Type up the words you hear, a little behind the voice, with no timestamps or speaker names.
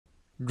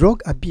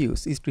Drug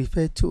abuse is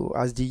referred to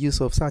as the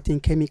use of certain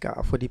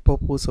chemical for the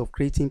purpose of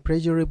creating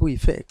pleasurable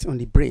effects on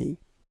the brain.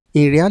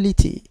 In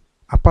reality,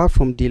 apart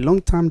from the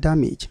long-term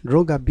damage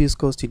drug abuse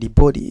causes to the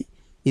body,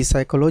 its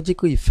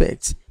psychological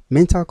effects,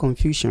 mental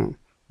confusion,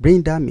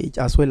 brain damage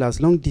as well as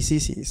lung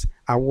diseases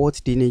are what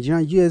the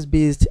Nigerian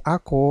US-based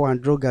alcohol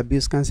and drug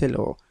abuse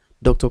counselor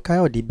Dr.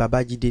 Kayode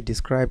Babajide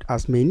described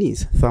as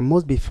menace that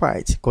must be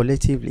fought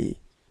collectively.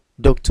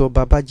 Dr.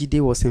 Babajide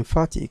was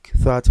emphatic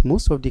that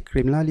most of the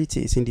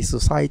criminalities in the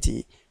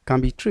society can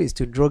be traced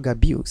to drug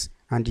abuse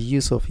and the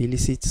use of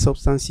illicit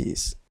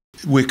substances.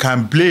 We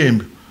can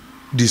blame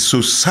the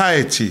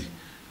society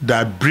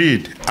that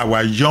breed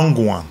our young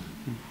one.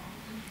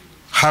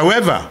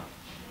 However,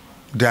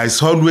 there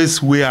is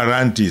always way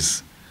around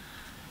this.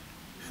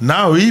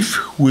 Now,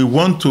 if we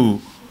want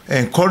to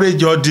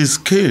encourage all these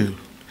kids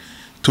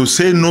to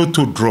say no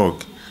to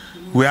drug,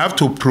 we have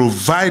to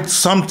provide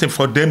something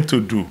for them to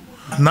do.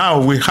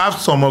 Now we have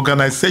some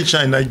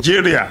organization in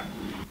Nigeria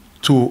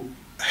to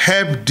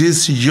help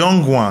this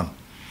young one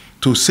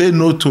to say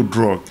no to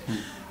drug.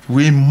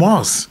 We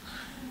must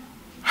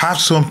have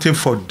something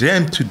for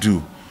them to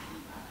do.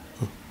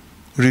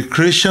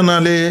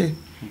 Recreationally,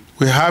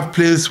 we have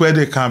places where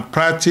they can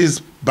practice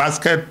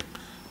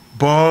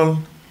basketball,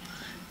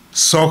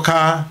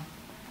 soccer,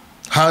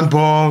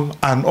 handball,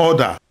 and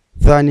other.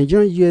 The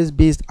Nigerian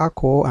US-based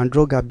alcohol and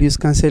drug abuse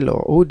counselor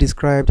who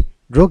described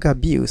drug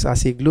abuse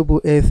as a global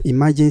health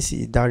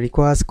emergency that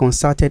requires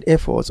concerted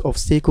efforts of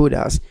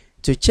stakeholders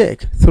to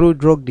check through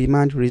drug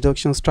demand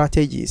reduction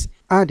strategies,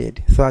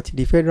 added that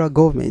the federal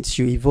government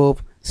should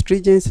evolve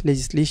stringent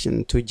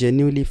legislation to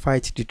genuinely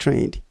fight the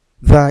trend.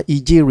 The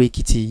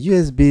Ekiti,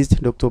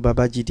 US-based Dr.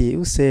 Babajide,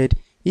 who said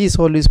he is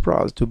always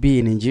proud to be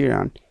a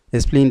Nigerian,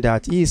 explained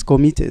that he is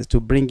committed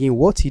to bringing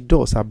what he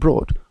does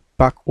abroad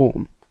back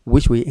home,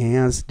 which will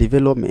enhance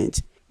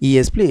development. He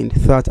explained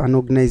that an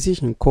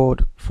organization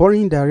called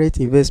Foreign Direct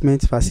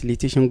Investment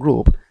Facilitation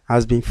Group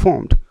has been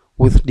formed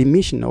with the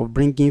mission of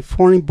bringing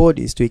foreign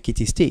bodies to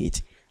Ekiti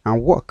State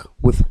and work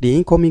with the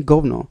incoming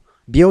governor,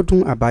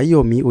 Biodun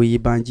Abayomi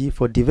Oyebanji,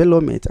 for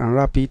development and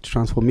rapid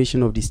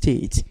transformation of the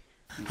state.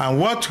 And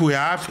what we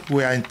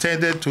are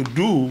intended to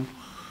do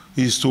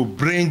is to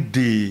bring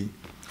the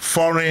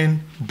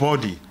foreign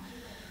body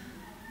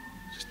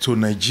to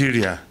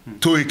Nigeria,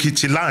 to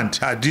Ekiti land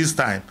at this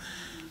time,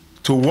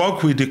 to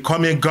work with the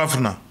coming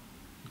governor,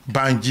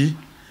 Banji,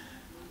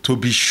 to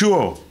be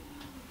sure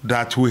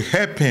that we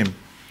help him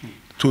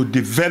to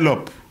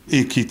develop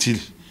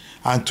Ekiti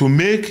and to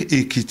make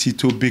Ekiti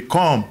to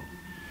become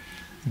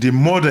the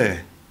model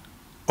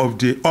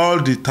of all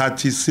the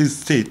 36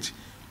 states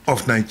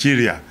of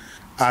Nigeria.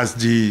 As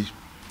the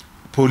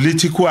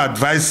political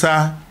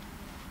advisor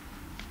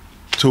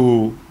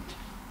to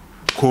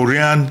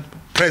Korean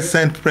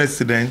present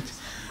president,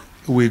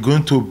 we're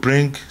going to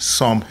bring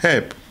some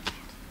help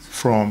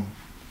from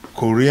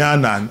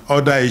Korean and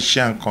other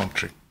Asian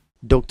countries.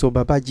 Dr.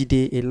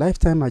 Babajide, a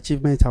Lifetime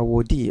Achievement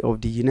Awardee of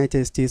the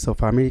United States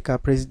of America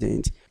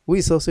president, who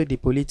is also the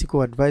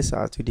political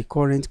advisor to the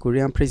current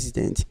Korean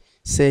president,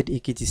 said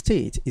Ekiti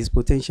State is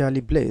potentially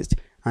blessed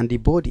and the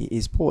body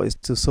is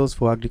poised to source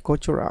for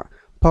agricultural,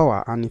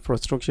 power and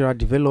infrastructural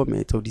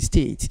development of the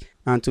state,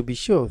 and to be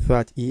sure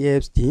that he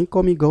helps the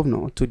incoming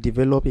governor to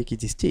develop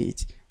Ekiti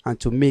State and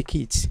to make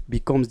it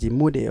becomes the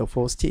model of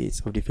all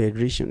states of the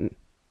federation.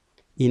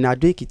 In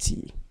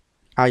Ekiti,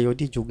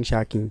 Kayode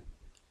Babajide,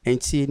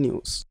 NTA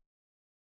News.